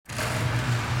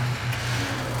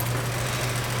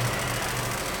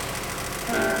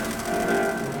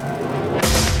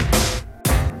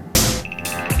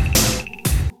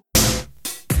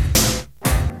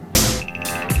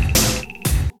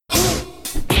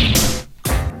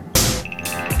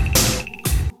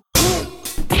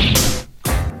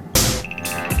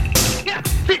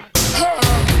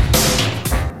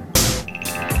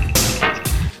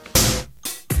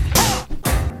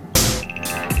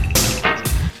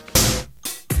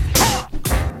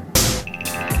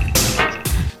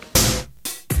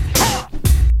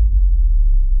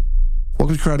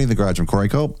Welcome to Karate in the Garage. I'm Corey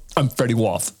Cope. I'm Freddie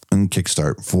Wolf. And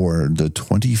Kickstart for the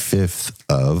 25th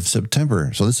of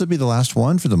September. So this will be the last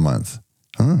one for the month.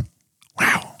 Huh?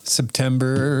 Wow.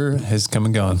 September has come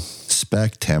and gone.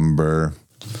 Spectember.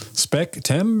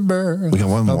 Spectember. We got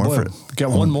one more. We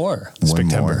got one more.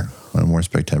 Spectember. One more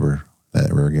Spectember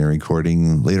that we're going to be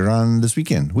recording later on this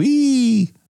weekend.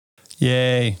 Whee!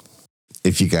 Yay.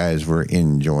 If you guys were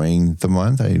enjoying the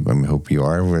month, I hope you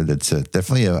are. It's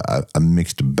definitely a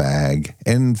mixed bag.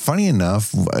 And funny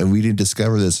enough, we didn't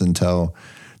discover this until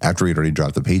after we'd already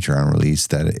dropped the Patreon release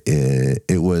that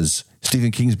it was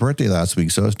Stephen King's birthday last week.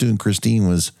 So us doing Christine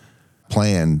was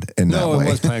planned in that way. No, it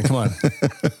was planned. Come on.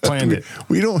 Planned it.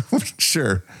 We don't,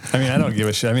 sure. I mean, I don't give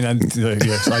a shit. I mean, I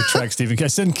track Stephen King. I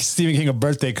send Stephen King a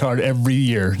birthday card every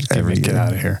year. Get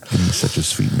out of here. He's such a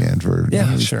sweet man. He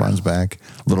responds back.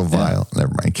 Little vile. Yeah.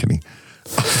 Never mind, kidding.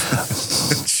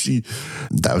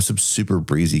 That was some super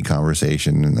breezy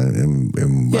conversation. And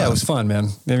it was fun, man.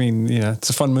 I mean, it's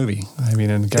a fun movie. I mean,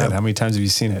 and God, how many times have you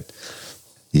seen it?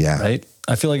 Yeah. Right?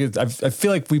 I feel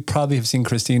like we probably have seen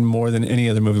Christine more than any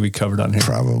other movie we covered on here.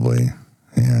 Probably.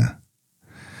 Yeah.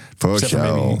 For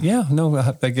sure.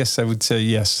 I guess I would say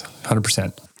yes,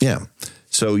 100%. Yeah.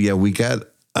 So we got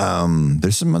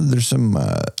there's some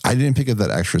I didn't pick up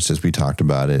that Exorcist, we talked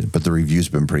about it, but the review's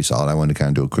been pretty solid. I wanted to kind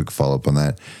of do a quick follow-up on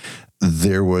that.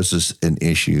 There was an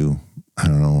issue, I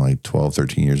don't know, like 12,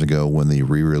 13 years ago when they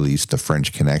re-released The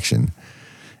French Connection,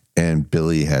 and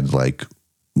Billy had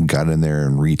got in there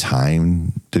and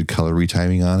did color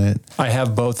retiming on it. I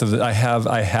have both of it. I have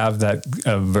that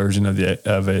version of it,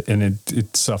 and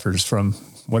it suffers from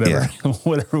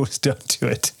whatever was done to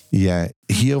it. Yeah,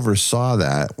 he oversaw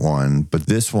that one, but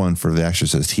this one for The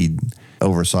Exorcist, he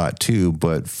oversaw it too.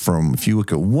 But if you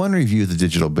look at one review of the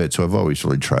digital bit, so I've always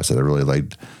really trusted. I really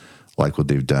like what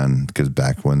they've done, because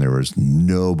back when there was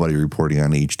nobody reporting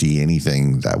on HD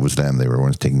anything, that was them. They were the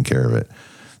ones taking care of it.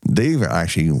 They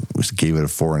actually gave it a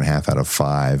 4.5 out of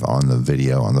 5 on the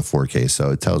video on the 4K.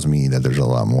 So it tells me that there's a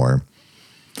lot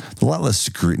less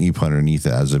scrutiny put underneath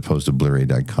it as opposed to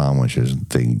Blu-ray.com, which is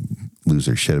they lose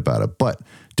their shit about it. But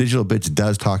Digital Bits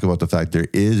does talk about the fact there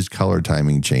is color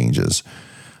timing changes.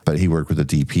 But he worked with the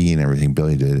DP and everything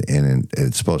Billy did, and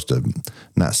it's supposed to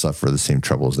not suffer the same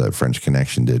troubles that French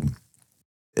Connection did.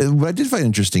 What I did find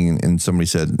interesting, and somebody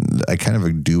said, I kind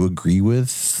of do agree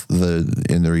with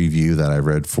in the review that I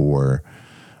read from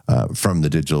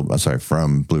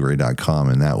Blu-ray.com,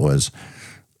 and that was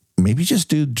maybe just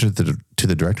due to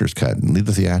the director's cut and leave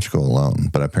the theatrical alone.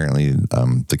 But apparently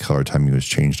the color timing was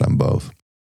changed on both.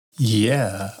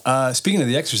 Yeah. Speaking of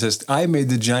The Exorcist, I made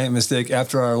the giant mistake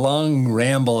after our long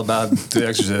ramble about The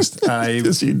Exorcist.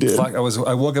 Yes, you did. I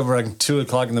woke up around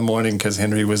 2:00 in the morning because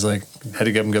Henry was had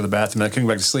to get up and go to the bathroom. And I couldn't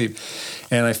go back to sleep.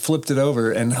 And I flipped it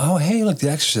over and, oh, hey, look, The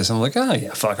Exorcist. I'm like, oh,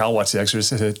 yeah, I'll watch The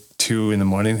Exorcist at 2 in the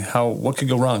morning. What could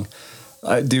go wrong?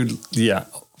 Dude, yeah.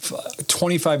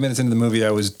 25 minutes into the movie,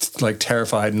 I was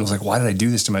terrified and was like, why did I do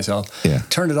this to myself? Yeah.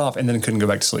 Turned it off and then couldn't go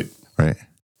back to sleep. Right.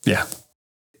 Yeah.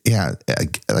 Yeah,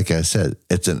 like I said,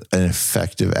 it's an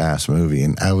effective ass movie.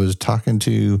 And I was talking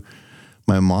to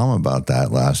my mom about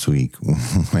that last week.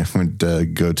 I went to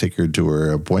go take her to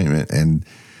her appointment, and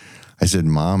I said,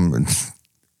 Mom, and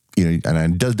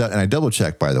I double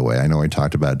checked, by the way. I know I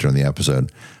talked about it during the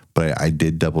episode, but I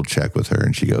did double check with her,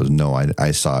 and she goes, no, I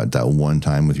saw it that one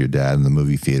time with your dad in the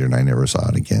movie theater, and I never saw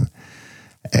it again.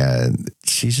 And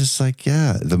she's just like,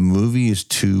 yeah, the movie is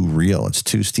too real. It's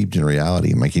too steeped in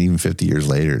reality. Even 50 years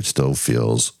later, it still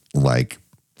feels like,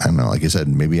 I don't know, like I said,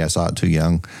 maybe I saw it too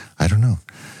young. I don't know.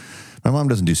 My mom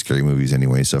doesn't do scary movies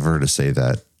anyway, so for her to say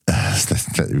that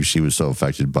she was so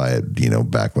affected by it,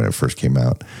 back when it first came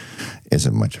out,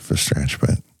 isn't much of a stretch,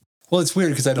 but... Well, it's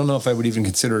weird because I don't know if I would even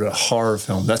consider it a horror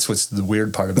film. That's what's the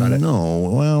weird part about it.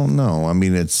 No.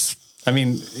 I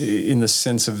mean, in the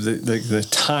sense of the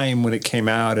time when it came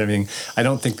out, I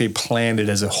don't think they planned it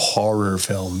as a horror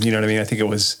film. You know what I mean? I think it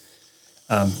was,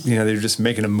 they were just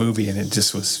making a movie and it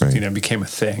just was, right. Became a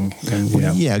thing. And,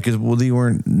 yeah, because,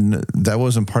 that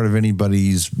wasn't part of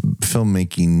anybody's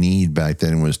filmmaking need back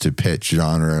then, was to pitch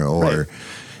genre or... Right.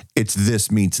 It's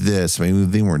this meets this.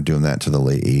 They weren't doing that to the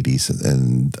late 80s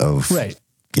right.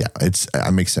 Yeah,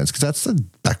 it makes sense, because that's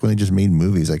back when they just made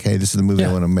movies. Like, hey, this is the movie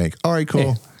I want to make. All right,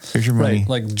 cool. Hey, here's your money. Right.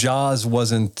 Like Jaws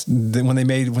wasn't when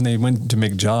they went to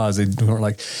make Jaws, they weren't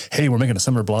like, hey, we're making a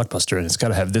summer blockbuster and it's got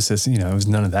to have this. It was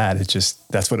none of that. It just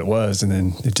that's what it was, and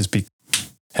then it just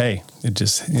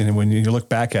when you look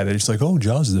back at it, it's like, oh,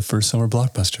 Jaws is the first summer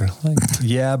blockbuster. Like,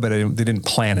 yeah, but they didn't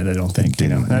plan it. I don't think.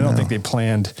 And I don't think they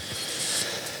planned.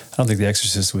 I don't think The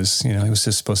Exorcist was, it was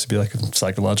just supposed to be like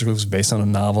psychological. It was based on a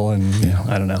novel, and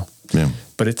I don't know. Yeah.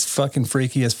 But it's fucking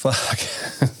freaky as fuck.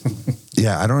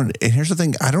 Yeah, and here's the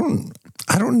thing, I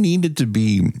don't need it to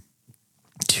be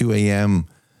 2 a.m.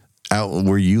 out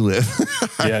where you live.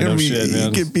 Yeah, no shit,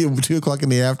 man. It could be 2 o'clock in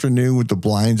the afternoon with the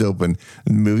blinds open,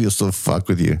 and the movie will still fuck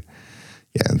with you.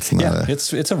 Yeah, it's not. Yeah,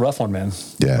 it's a rough one, man.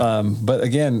 Yeah. But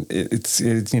again, it's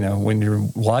when you're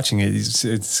watching it,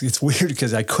 it's weird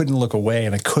because I couldn't look away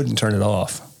and I couldn't turn it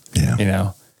off.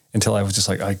 Yeah. Until I was just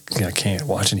like, I can't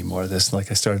watch any more of this. Like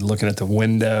I started looking at the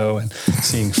window and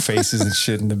seeing faces and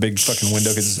shit in the big fucking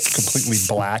window because it's completely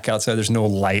black outside. There's no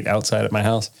light outside at my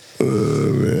house.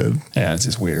 Oh, man. Yeah, it's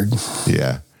just weird.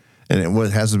 Yeah. And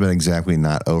it hasn't been exactly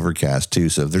not overcast, too.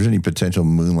 So if there's any potential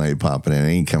moonlight popping in, it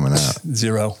ain't coming out.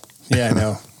 Zero. Yeah,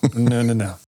 no.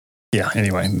 No. Yeah,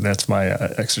 anyway, that's my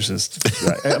Exorcist.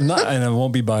 I'm not, and I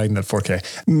won't be buying that 4K.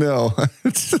 No,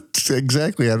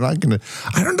 exactly. I'm not going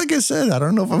to, like I said, I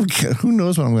don't know if who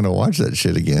knows when I'm going to watch that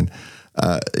shit again.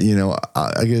 I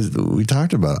guess we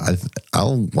talked about it.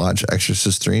 I'll watch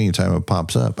Exorcist 3 anytime it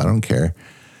pops up. I don't care.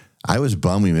 I was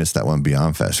bummed we missed that one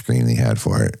Beyond Fest screen they had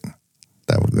for it.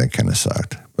 That kind of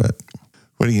sucked, but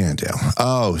what are you going to do?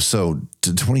 Oh, so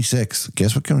to 26,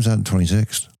 guess what comes out in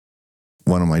 26?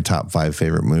 One of my top 5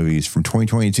 favorite movies from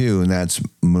 2022, and that's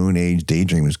Moon Age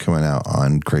Daydream is coming out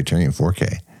on Criterion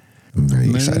 4K. I'm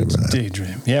very excited about that.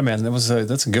 Daydream. Yeah, man, that's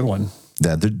a good one.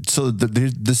 Yeah,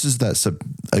 this is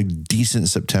a decent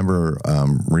September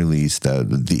release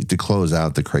to close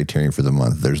out the Criterion for the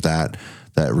month. There's that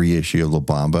reissue of La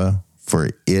Bamba for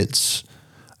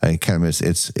I kind of miss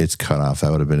its cutoff.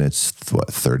 That would have been its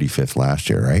 35th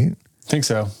last year, right? I think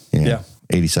so. Yeah.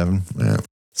 87. Yeah.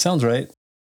 Sounds right.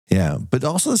 Yeah, but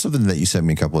also something that you sent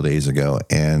me a couple of days ago,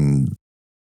 and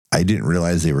I didn't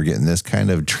realize they were getting this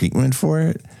kind of treatment for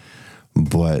it.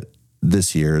 But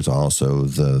this year is also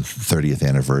the 30th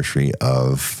anniversary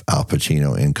of Al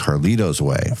Pacino in Carlito's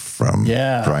Way from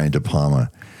Brian De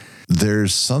Palma.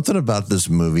 There's something about this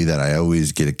movie that I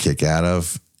always get a kick out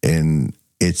of, and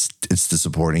it's the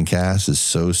supporting cast is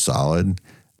so solid,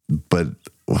 but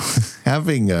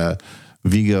having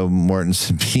Viggo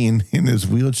Mortensen being in his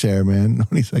wheelchair, man,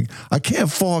 when he's like, I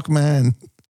can't fuck, man.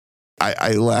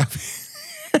 I laugh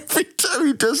every time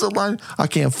he does the line, I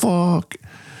can't fuck.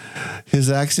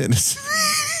 His accent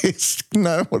it's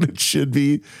not what it should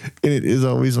be. And it is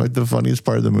always like the funniest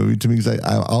part of the movie to me because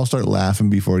I'll start laughing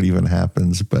before it even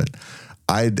happens. But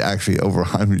I'd actually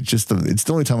it's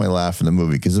the only time I laugh in the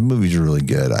movie because the movie's really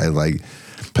good. I like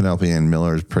Penelope Ann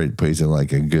Miller plays it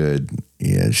like a good,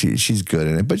 she's good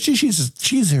in it, but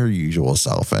she's her usual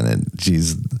self in it.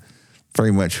 She's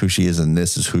very much who she is, and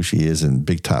this is who she is in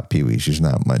Big Top Pee-wee. There's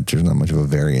not much of a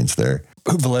variance there.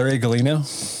 Valeria Golino?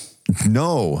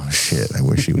 No, shit. I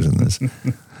wish she was in this.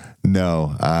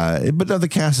 No, but no, the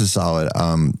cast is solid.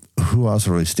 Who else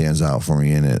really stands out for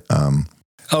me in it?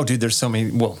 Oh, dude, there's so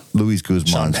many. Well, Luis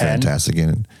Guzman's fantastic in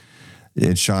it.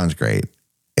 And Sean's great.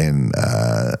 And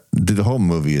the whole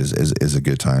movie is a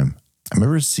good time.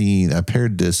 I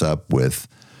paired this up with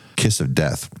Kiss of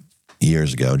Death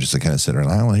years ago, just to kind of sit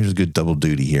around, here's a good double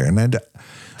duty here. And not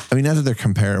that they're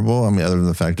comparable. Other than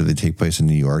the fact that they take place in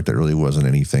New York, that really wasn't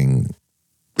anything.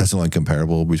 That's the only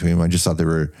comparable between them. I just thought they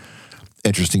were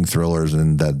interesting thrillers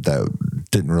and that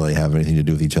didn't really have anything to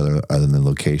do with each other other than the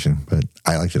location. But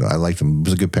I liked it. I liked them. It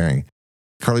was a good pairing.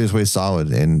 Carlito's Way solid.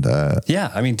 And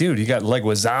dude, you got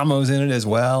Leguizamo's in it as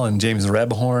well, and James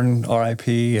Rebhorn,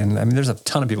 R.I.P. And there's a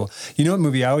ton of people. You know what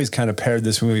movie I always kind of paired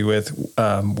this movie with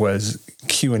was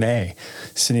Q&A,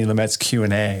 Sidney Lumet's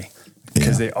Q&A,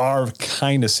 because they are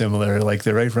kind of similar. Like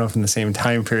they're right from the same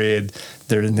time period.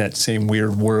 They're in that same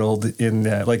weird world.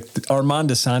 Like Armand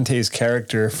Desante's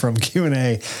character from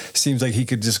Q&A seems like he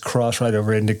could just cross right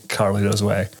over into Carlito's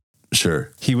Way.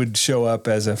 Sure. He would show up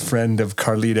as a friend of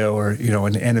Carlito or,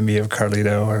 an enemy of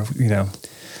Carlito or,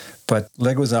 but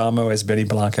Leguizamo as Benny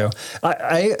Blanco.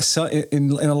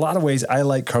 In a lot of ways, I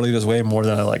like Carlito's Way more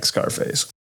than I like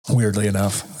Scarface, weirdly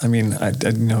enough. I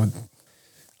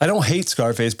don't hate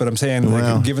Scarface, but I'm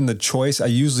saying, given the choice, I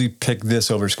usually pick this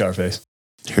over Scarface.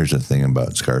 Here's the thing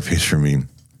about Scarface for me.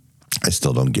 I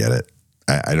still don't get it.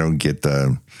 I don't get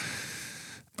the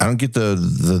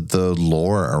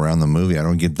lore around the movie. I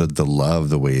don't get the love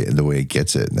the way it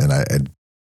gets it. And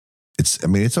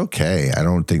it's okay. I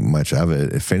don't think much of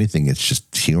it. If anything, it's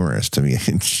just humorous to me.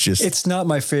 It's not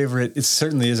my favorite. It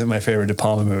certainly isn't my favorite De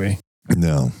Palma movie.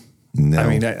 No.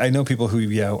 I know people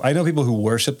who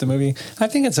worship the movie. I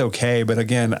think it's okay, but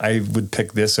again, I would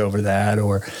pick this over that,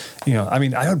 or, I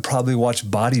would probably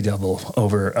watch Body Double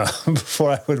over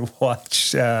before I would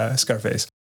watch Scarface.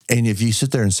 And if you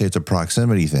sit there and say it's a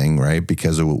proximity thing, right?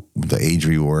 Because of the age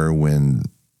we were when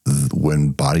when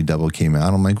Body Double came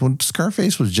out, I'm like, well,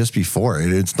 Scarface was just before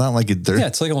it. It's not like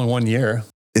it's like only 1 year.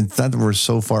 It's not that we're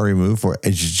so far removed for it.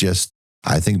 It's just,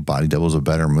 I think Body Double is a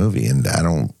better movie, and I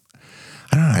don't know.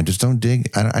 I just don't dig.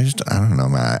 I don't know,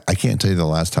 man. I can't tell you the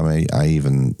last time I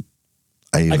even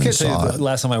I can't saw tell you it. the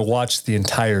last time I watched the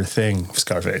entire thing,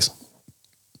 Scarface.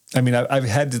 I mean, I've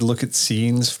had to look at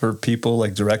scenes for people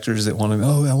like directors that want to,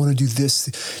 I want to do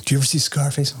this. Do you ever see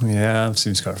Scarface? Yeah, I've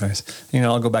seen Scarface.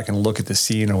 I'll go back and look at the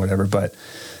scene or whatever. But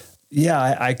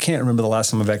yeah, I can't remember the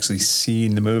last time I've actually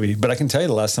seen the movie. But I can tell you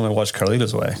the last time I watched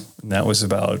Carlito's Way. And that was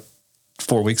about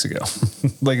 4 weeks ago.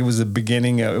 Like it was the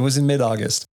beginning. It was in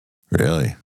mid-August.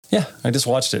 Really? Yeah, I just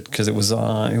watched it because it was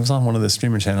on one of the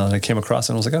streaming channels. And I came across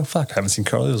it and I was like, oh, fuck, I haven't seen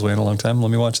Carlito's Way in a long time. Let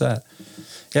me watch that.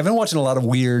 Yeah, I've been watching a lot of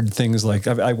weird things. Like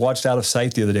I watched Out of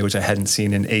Sight the other day, which I hadn't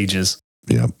seen in ages.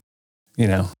 Yep.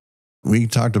 We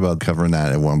talked about covering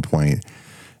that at one point,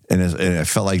 and I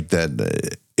felt like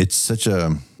that it's such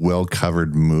a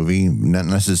well-covered movie, not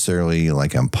necessarily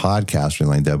like on podcast or anything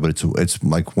like that, but it's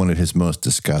like one of his most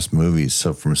discussed movies.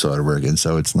 So from Soderbergh, and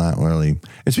so it's not really.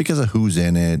 It's because of who's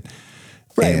in it.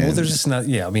 Right. Well, there's just not.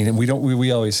 Yeah. I mean,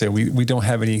 we always say we don't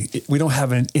have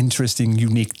an interesting,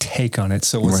 unique take on it.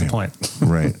 So what's the point?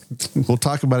 Right. We'll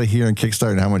talk about it here on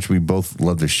Kickstart and how much we both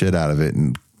love the shit out of it.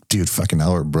 And dude, fucking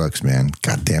Albert Brooks, man.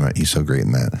 God damn it. He's so great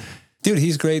in that. Dude,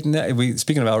 he's great in that.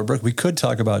 Speaking of Albert Brooks, we could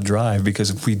talk about Drive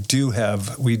because we do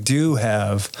have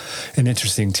an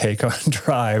interesting take on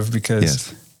Drive because.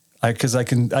 Yes. Because I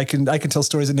can tell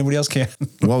stories that nobody else can.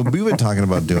 Well, we've been talking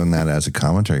about doing that as a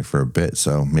commentary for a bit,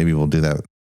 so maybe we'll do that.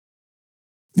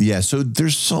 Yeah, so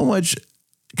there's so much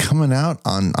coming out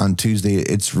on Tuesday.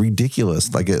 It's ridiculous.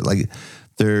 There's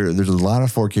a lot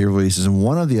of 4K releases, and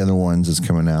one of the other ones is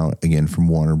coming out again from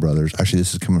Warner Brothers. Actually,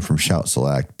 this is coming from Shout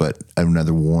Select, but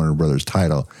another Warner Brothers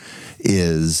title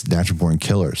is Natural Born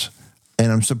Killers.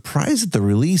 And I'm surprised at the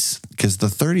release because the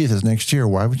 30th is next year.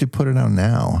 Why would you put it out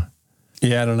now?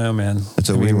 Yeah, I don't know, man. It's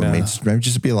a weird one. Maybe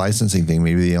just be a licensing thing.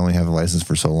 Maybe they only have a license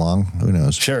for so long. Who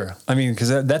knows? Sure. I mean, because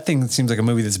that thing seems like a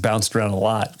movie that's bounced around a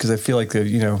lot. Because I feel like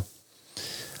I'm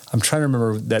trying to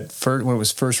remember that when it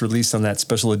was first released on that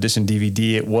special edition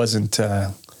DVD. It wasn't.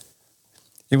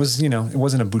 It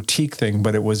wasn't a boutique thing,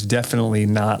 but it was definitely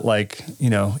not like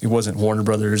it wasn't Warner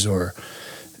Brothers or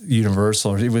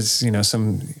Universal. It was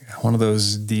one of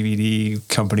those DVD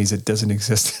companies that doesn't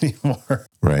exist anymore.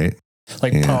 Right.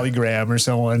 Like Polygram or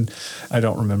someone. I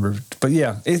don't remember. But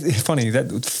yeah, it's funny.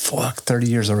 30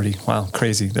 years already. Wow,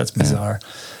 crazy. That's bizarre.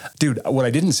 Yeah. Dude, what I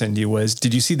didn't send you was,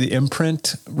 did you see the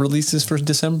Imprint releases for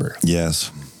December? Yes,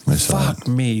 I saw Fuck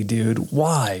me, dude.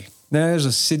 Why? Now there's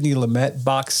a Sidney Lumet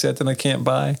box set that I can't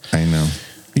buy. I know.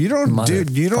 You don't, dude,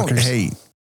 you don't, hey,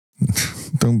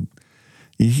 don't.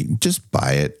 You just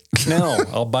buy it. No,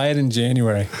 I'll buy it in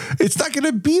January. It's not going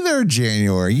to be there in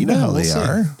January. You know how they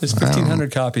are. There's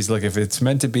 1,500 copies. Look, if it's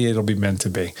meant to be, it'll be meant to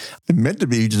be. It's meant to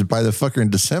be. You just buy the fucker in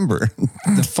December.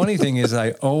 The funny thing is,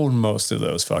 I own most of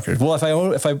those fuckers. Well,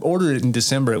 if I ordered it in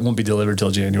December, it won't be delivered till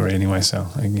January anyway. So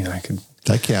I could.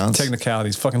 That counts.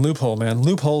 Technicalities. Fucking loophole, man.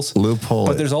 Loopholes. Loophole.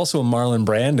 But there's also a Marlon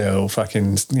Brando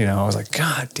fucking, I was like,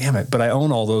 God damn it. But I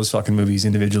own all those fucking movies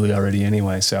individually already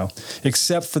anyway. So,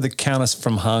 except for the Countess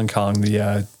from Hong Kong,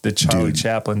 the Charlie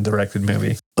Chaplin directed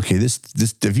movie. Okay, this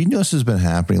have you noticed has been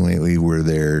happening lately where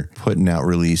they're putting out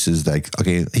releases like,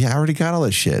 okay, yeah, I already got all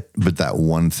this shit, but that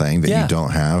one thing that you don't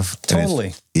have.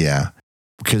 Totally. Yeah.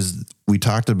 Because we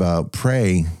talked about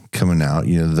Prey coming out,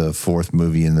 the fourth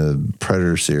movie in the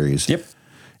Predator series. Yep.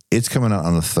 It's coming out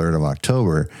on the 3rd of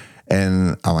October.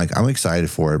 And I'm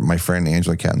excited for it. My friend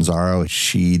Angela Catanzaro,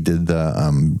 she did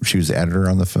she was the editor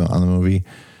on the movie.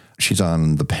 She's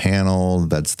on the panel.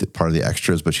 That's part of the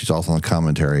extras, but she's also on the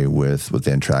commentary with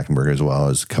Dan Trachtenberg as well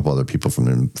as a couple other people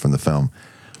from the film.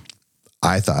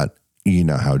 I thought,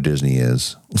 how Disney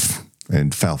is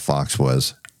and Fowl Fox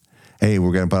was. Hey,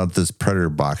 we're going to put out this Predator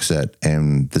box set,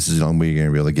 and this is the only way you're going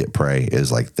to be able to get Prey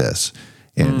is like this.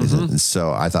 And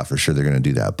so I thought for sure they're going to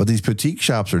do that. But these boutique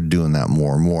shops are doing that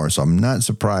more and more. So I'm not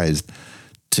surprised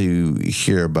to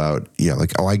hear about,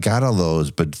 I got all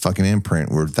those, but fucking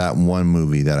Imprint were that one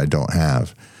movie that I don't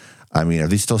have. I mean, are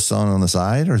they still selling on the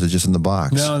side or is it just in the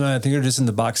box? No, I think they're just in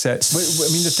the box set. But,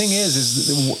 I mean, the thing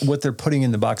is what they're putting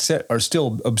in the box set are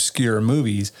still obscure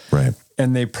movies. Right.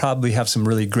 And they probably have some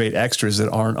really great extras that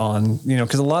aren't on,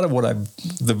 because a lot of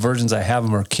the versions I have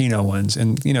them are Kino ones.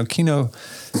 And, Kino,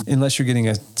 unless you're getting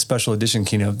a special edition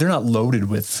Kino, they're not loaded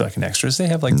with fucking extras. They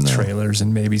have trailers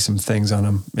and maybe some things on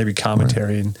them, maybe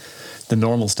commentary and the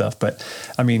normal stuff. But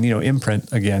I mean,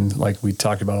 Imprint, again, like we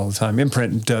talk about all the time,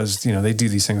 Imprint does, they do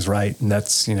these things right. And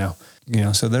that's,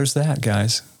 so there's that,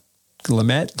 guys.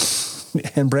 Lumet.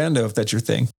 and Brando, if that's your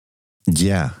thing.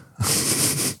 Yeah.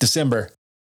 December.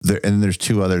 And there's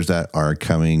two others that are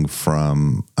coming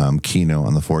from Kino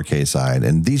on the 4K side.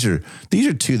 And these are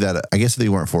two that I guess if they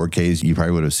weren't 4Ks, you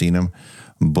probably would have seen them.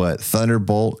 But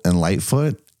Thunderbolt and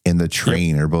Lightfoot and The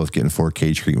Train are both getting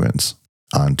 4K treatments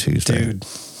on Tuesday. Dude,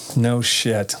 no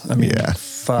shit. I mean,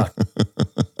 fuck.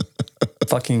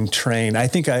 Fucking Train. I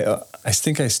think I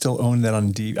still own that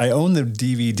on DVD. I own the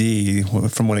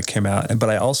DVD from when it came out,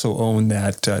 but I also own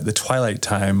that the Twilight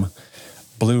Time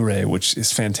Blu-ray, which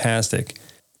is fantastic.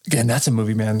 Again, that's a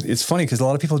movie, man. It's funny because a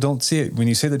lot of people don't see it. When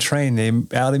you say The Train, they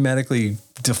automatically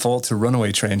default to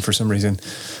Runaway Train for some reason.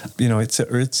 You know, it's a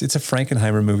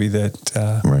Frankenheimer movie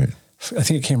that right. I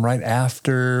think it came right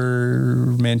after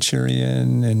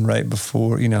Manchurian and right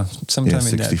before, you know, sometime in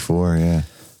 64, yeah.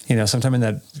 You know, sometime in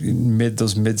that mid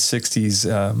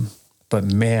 60s. But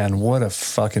man, what a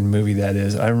fucking movie that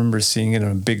is. I remember seeing it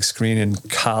on a big screen in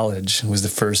college. It was the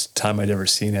first time I'd ever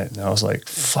seen it. And I was like,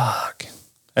 fuck.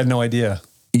 I had no idea.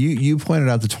 You pointed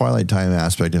out the Twilight Time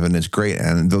aspect of it, and it's great.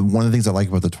 And one of the things I like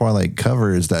about the Twilight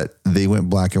cover is that they went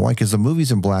black and white because the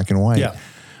movie's in black and white. Yeah.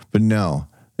 But no,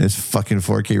 it's fucking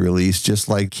 4K release, just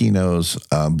like Kino's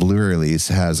Blu-ray release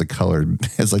has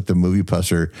has like the movie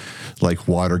poster, like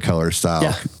watercolor style.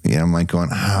 Yeah. You know, I'm like going,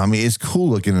 I mean, it's cool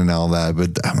looking and all that,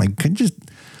 but I'm like,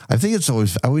 I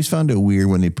always found it weird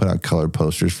when they put out color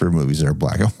posters for movies that are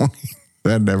black and white.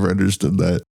 I never understood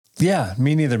that. Yeah,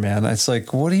 me neither, man. It's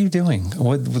like, what are you doing?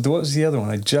 What was the other one?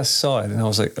 I just saw it, and I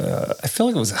was like, I feel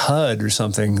like it was HUD or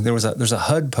something. There's a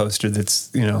HUD poster that's,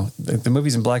 you know, the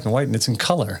movie's in black and white and it's in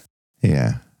color.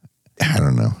 Yeah, I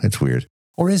don't know. It's weird.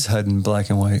 Or is HUD in black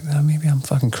and white? Maybe I'm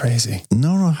fucking crazy.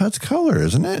 No, HUD's color,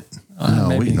 isn't it?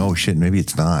 No, shit. Maybe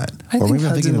it's not. Maybe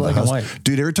I'm thinking of black and white.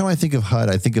 Dude, every time I think of HUD,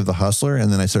 I think of The Hustler,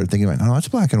 and then I started thinking, no, it's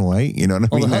black and white. You know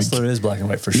what I mean? The Hustler is black and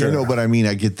white for sure. You know, but I mean,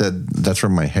 I get that. That's where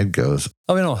my head goes.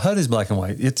 Oh, no, HUD is black and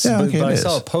white. But I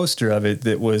saw a poster of it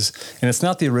that was, and it's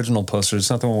not the original poster. It's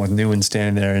not the one with Newman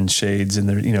standing there in shades, and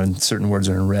there, you know, and certain words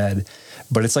are in red.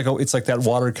 But it's like that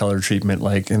watercolor treatment,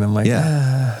 and I'm like,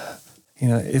 you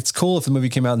know, it's cool if the movie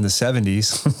came out in the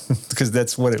 70s because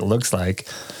that's what it looks like.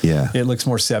 Yeah. It looks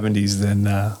more 70s than,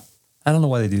 I don't know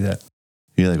why they do that.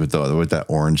 You know, like with that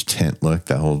orange tint look,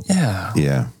 that whole. Yeah.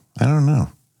 Yeah. I don't know.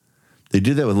 They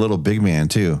did that with Little Big Man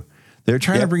too. They're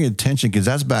trying to bring attention because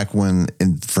that's back when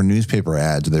for newspaper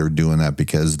ads, they were doing that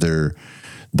because they're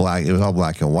black. It was all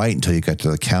black and white until you got to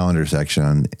the calendar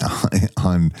section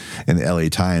on in the LA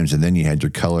Times. And then you had your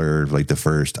color, like the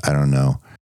first, I don't know.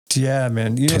 Yeah,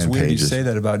 man. You know, it's weird you say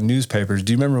that about newspapers.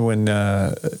 Do you remember when,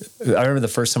 I remember the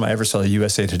first time I ever saw the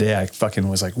USA Today, I fucking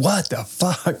was like, what the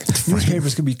fuck?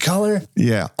 Newspapers could be color?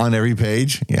 Yeah, on every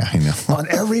page? Yeah, I know. On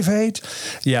every page?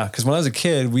 Yeah, because when I was a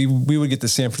kid, we would get the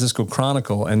San Francisco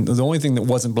Chronicle, and the only thing that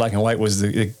wasn't black and white was,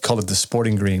 they called it the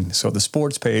sporting green. So the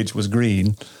sports page was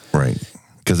green. Right,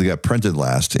 because it got printed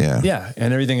last, yeah. Yeah,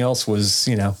 and everything else was,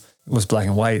 you know, was black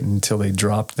and white until they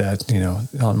dropped that, you know,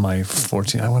 on my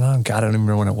 14. I went on, God, I don't even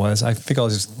remember when it was. I think I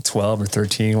was 12 or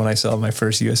 13 when I saw my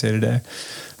first USA Today.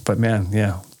 But man,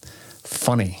 yeah,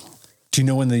 funny. Do you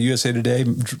know when the USA Today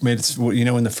made its, you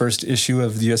know when the first issue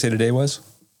of the USA Today was?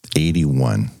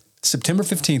 81. September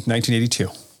 15th, 1982.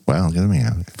 Wow, look at me.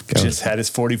 Just had its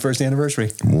 41st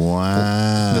anniversary.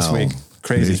 Wow. This week.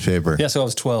 Crazy. Newspaper. Yeah, so I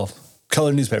was 12.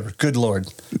 Color newspaper. Good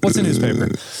Lord. What's a newspaper?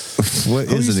 Who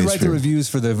used to write the reviews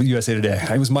for the USA Today?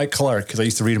 I was Mike Clark because I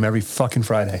used to read them every fucking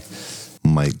Friday.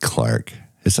 Mike Clark.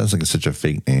 It sounds like it's such a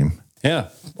fake name. Yeah.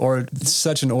 Or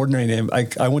such an ordinary name.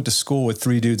 I went to school with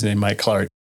 3 dudes named Mike Clark.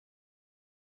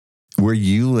 Where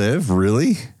you live?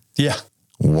 Really? Yeah.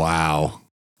 Wow.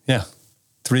 Yeah.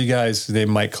 3 guys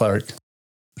named Mike Clark.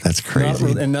 That's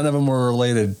crazy. And none of them were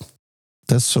related.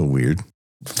 That's so weird.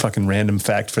 Fucking random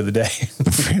fact for the day.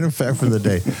 Random fact for the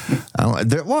day.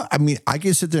 Well, I mean, I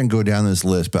can sit there and go down this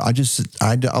list, but I'll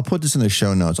put this in the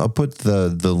show notes. I'll put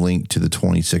the link to the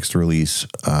 26th release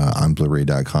on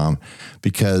Blu-ray.com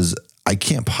because we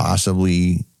can't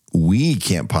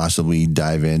possibly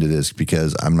dive into this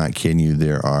because I'm not kidding you.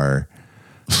 There are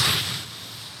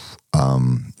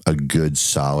a good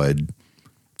solid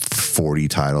 40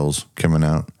 titles coming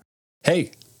out. Hey,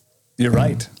 you're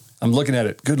right. I'm looking at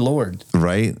it. Good Lord.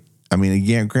 Right? I mean,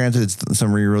 again, granted, it's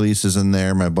some re-releases in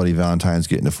there. My buddy Valentine's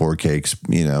getting a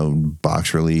 4K,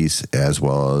 box release as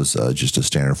well as just a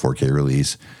standard 4K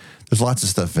release. There's lots of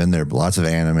stuff in there, but lots of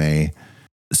anime,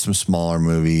 some smaller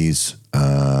movies.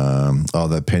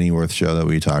 That Pennyworth show that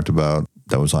we talked about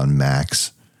that was on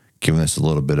Max, giving us a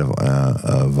little bit of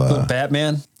little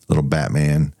Batman, little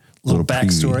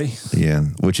backstory. Yeah,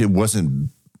 which it wasn't.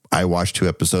 I watched 2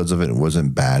 episodes of it. It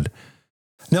wasn't bad.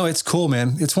 No, it's cool,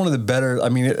 man. It's one of the better. I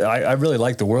mean, I really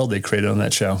like the world they created on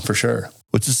that show for sure.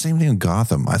 What's the same thing with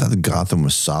Gotham? I thought the Gotham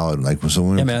was solid. Like, was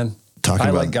someone man.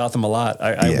 I like Gotham a lot.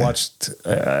 I watched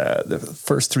the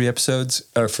first 3 episodes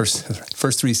or first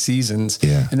 3 seasons,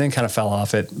 and then kind of fell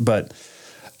off it. But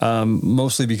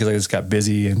mostly because I just got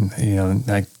busy, and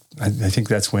I think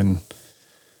that's when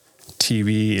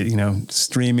TV,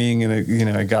 streaming, and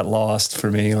it got lost for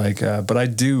me. But I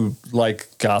do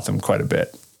like Gotham quite a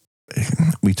bit.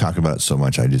 We talk about it so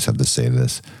much. I just have to say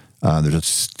this. There's a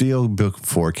Steelbook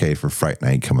 4K for Fright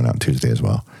Night coming out Tuesday as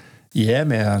well. Yeah,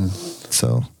 man.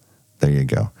 So there you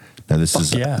go. Now this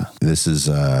is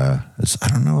I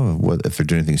don't know if they're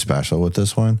doing anything special with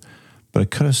this one, but I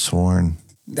could have sworn.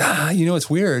 It's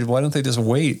weird. Why don't they just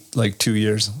wait like 2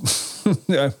 years?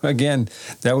 Again,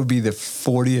 that would be the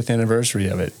 40th anniversary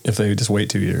of it if they would just wait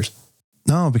 2 years.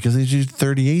 No, because they do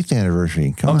 38th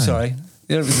anniversary. Come on. I'm sorry.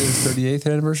 It was their 38th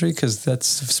anniversary because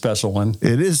that's a special one.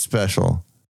 It is special.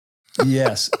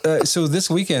 Yes. So this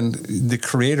weekend, the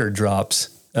creator drops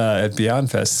at Beyond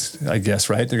Fest, I guess,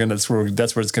 right? That's where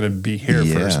it's gonna be here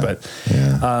first. But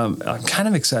I'm kind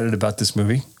of excited about this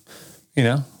movie.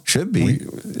 Should be.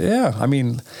 I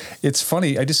mean, it's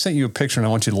funny. I just sent you a picture and I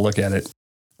want you to look at it.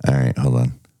 All right, hold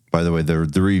on. By the way,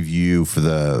 the review for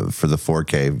the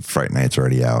 4K Fright Night's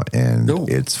already out, and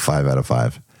it's 5 out of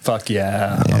 5. Fuck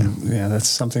yeah. That's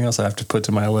something else I have to put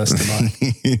to my list.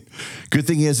 Good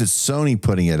thing is it's Sony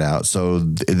putting it out, so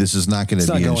this is not going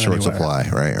to be in short supply,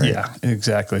 right? Yeah,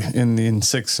 exactly. In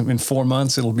 4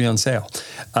 months, it'll be on sale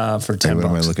for $10. What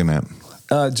am I looking at?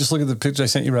 Just look at the picture I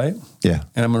sent you, right? Yeah.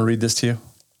 And I'm going to read this to you.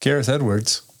 Gareth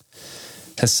Edwards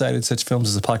has cited such films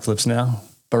as Apocalypse Now,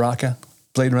 Baraka,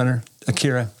 Blade Runner,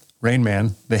 Akira, Rain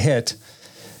Man, The Hit,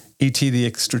 E.T. the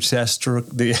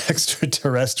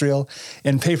Extraterrestrial,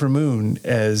 and Paper Moon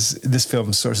as this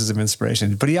film's sources of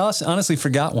inspiration. But he also honestly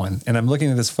forgot one. And I'm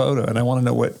looking at this photo and I want to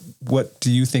know what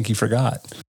do you think he forgot?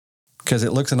 Because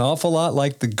it looks an awful lot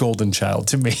like The Golden Child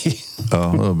to me.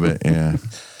 Oh, a little bit, yeah.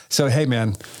 So, hey,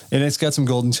 man, and it's got some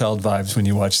Golden Child vibes when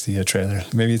you watch the trailer.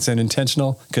 Maybe it's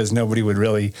unintentional because nobody would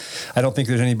really, I don't think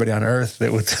there's anybody on earth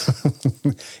that would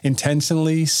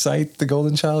intentionally cite the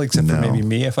Golden Child except for maybe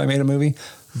me if I made a movie.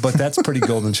 But that's pretty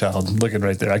Golden Child looking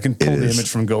right there. I can pull the image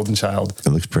from Golden Child.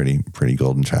 It looks pretty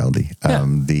Golden Childy. Yeah.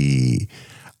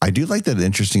 I do like that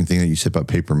interesting thing that you said about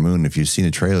Paper Moon. If you've seen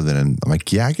a trailer, then I'm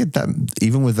like, yeah, I get that.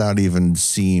 Even without even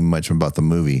seeing much about the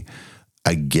movie,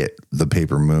 I get the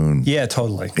Paper Moon. Yeah,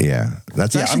 totally. Yeah,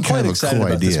 that's actually kind of a cool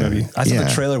idea. This movie. I thought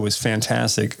the trailer was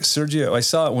fantastic. Sergio, I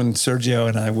saw it when Sergio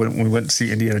and I when we went to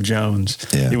see Indiana Jones.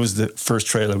 Yeah. It was the first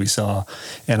trailer we saw,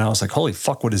 and I was like, "Holy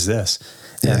fuck, what is this?"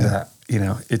 And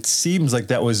it seems like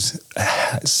that was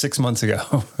 6 months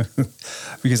ago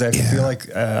because I feel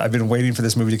like I've been waiting for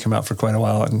this movie to come out for quite a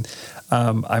while, and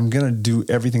I'm gonna do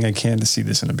everything I can to see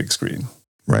this in a big screen.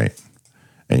 Right,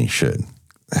 and you should.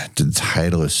 The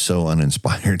title is so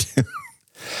uninspired.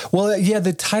 Well, yeah,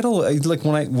 the title, like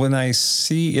when I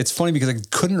see, it's funny because I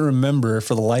couldn't remember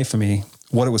for the life of me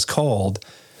what it was called.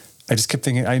 I just kept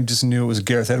thinking, I just knew it was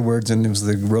Gareth Edwards and it was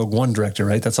the Rogue One director,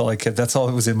 right? That's all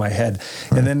it was in my head.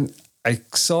 Right. And then I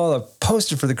saw a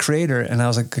poster for the creator and I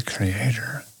was like, the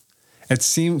creator. It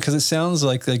seemed, because it sounds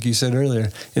like you said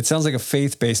earlier, it sounds like a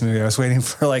faith-based movie. I was waiting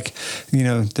for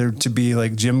there to be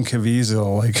like Jim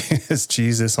Caviezel, like as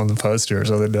Jesus on the poster or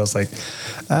something else. Like,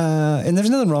 and there's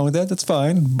nothing wrong with that. That's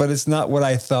fine. But it's not what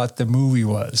I thought the movie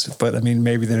was. But I mean,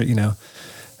 maybe there,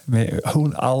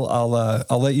 I'll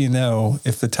let you know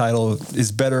if the title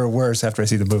is better or worse after I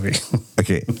see the movie.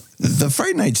 Okay. The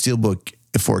Fright Night Steelbook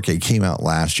 4K came out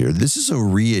last year. This is a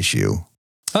reissue.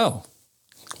 Oh,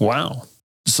 wow.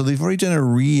 So they've already done a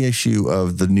reissue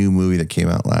of the new movie that came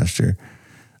out last year.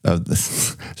 So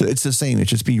it's the same.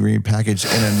 It's just being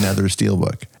repackaged in another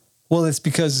steelbook. Well, it's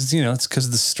because, it's because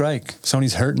of the strike.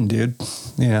 Sony's hurting, dude.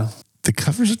 The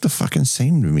covers look the fucking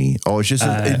same to me. Oh, it's just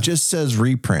it just says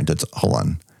reprint. Hold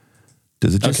on.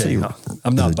 Does it just say? No,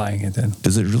 I'm not buying it then.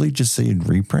 Does it really just say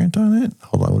reprint on it?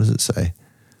 Hold on. What does it say?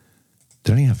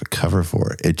 Don't even have a cover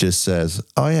for it. It just says,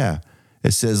 oh yeah.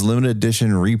 It says limited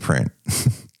edition reprint.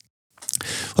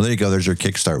 Well, there you go. There's your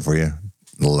Kickstart for you.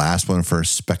 The last one for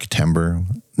Spectember.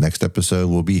 Next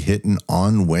episode will be hitting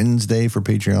on Wednesday for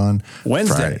Patreon.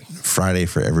 Friday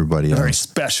for everybody else. Very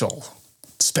special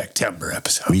Spectember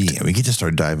episode. We get to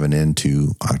start diving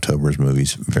into October's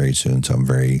movies very soon. So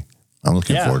I'm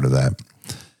looking forward to that.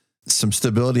 Some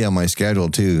stability on my schedule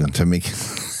too to make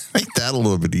that a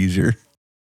little bit easier.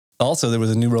 Also, there was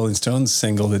a new Rolling Stones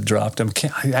single that dropped. I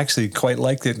actually quite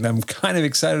liked it, and I'm kind of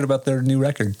excited about their new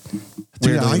record.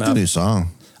 Dude, I like the new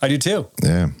song. I do too.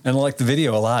 Yeah. And I like the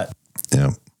video a lot.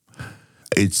 Yeah.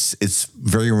 It's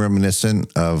very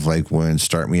reminiscent of like when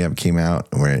Start Me Up came out,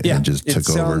 where it just took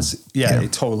over. Yeah,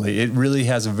 totally. It really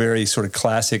has a very sort of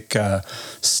classic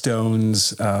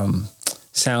Stones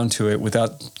sound to it.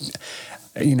 Without,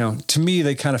 to me,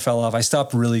 they kind of fell off. I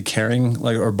stopped really caring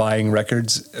or buying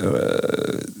records.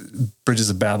 Bridges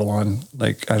of Babylon,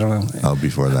 I don't know. Oh,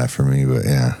 before that for me, but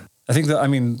yeah. I think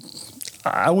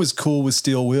I was cool with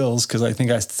Steel Wheels because I think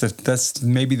that's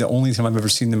maybe the only time I've ever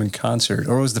seen them in concert,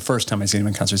 or it was the first time I seen them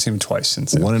in concert. I've seen them twice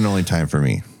since then. One and only time for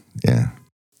me. Yeah.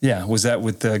 Yeah. Was that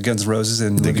with Guns N' Roses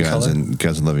and Living Color?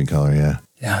 Guns and Living Color, yeah.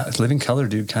 Yeah, Living Color,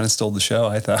 dude, kind of stole the show,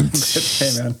 I thought.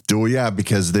 Hey, man. Well, yeah,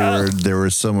 because there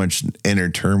was so much inner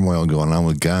turmoil going on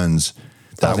with Guns.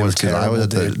 That was because I was at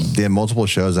they had multiple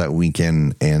shows that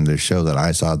weekend, and the show that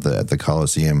I saw at the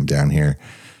Coliseum down here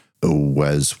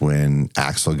was when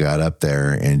Axl got up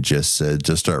there and just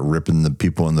start ripping the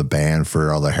people in the band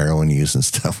for all the heroin use and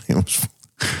stuff. It was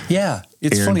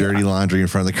it's airing funny. Dirty Laundry in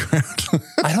front of the crowd.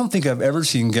 I don't think I've ever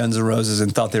seen Guns N' Roses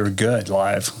and thought they were good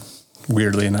live.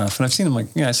 Weirdly enough, and I've seen them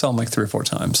I saw them 3 or 4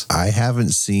 times. I haven't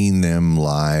seen them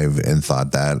live and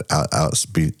thought that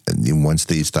once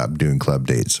they stopped doing club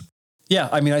dates. Yeah,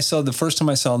 I saw the first time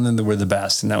I saw them, they were the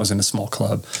best, and that was in a small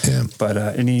club. Yeah. But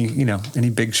any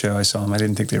big show I saw them, I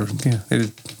didn't think they were.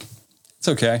 It's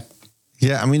okay.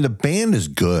 Yeah, the band is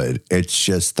good. It's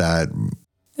just that.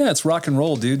 Yeah, it's rock and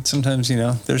roll, dude. Sometimes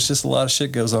there's just a lot of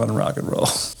shit goes on in rock and roll.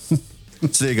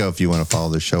 So there you go. If you want to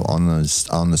follow the show on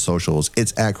the socials,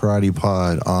 it's at Karate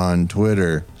Pod on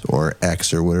Twitter or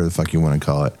X or whatever the fuck you want to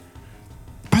call it.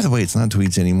 By the way, it's not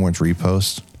tweets anymore. It's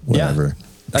reposts. Whatever. Yeah.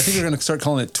 I think we're going to start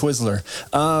calling it Twizzler.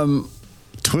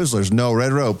 Twizzlers. No,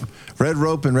 red rope. Red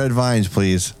rope and red vines,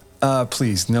 please.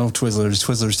 Please, no Twizzlers.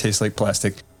 Twizzlers taste like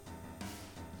plastic.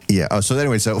 Yeah. Oh, so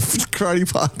anyway,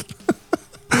 Karate Pod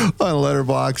on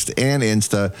Letterboxd and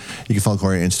Insta. You can follow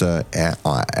Corey on Insta at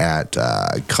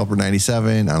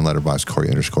Culper97, on Letterboxd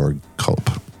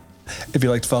Corey_Culp. If you'd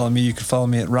like to follow me, you can follow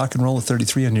me at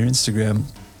rockandroller33 on your Instagram.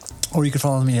 Or you can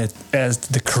follow me as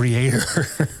the creator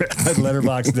at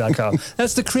letterboxd.com.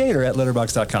 That's the creator at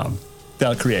letterboxd.com.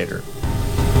 The creator.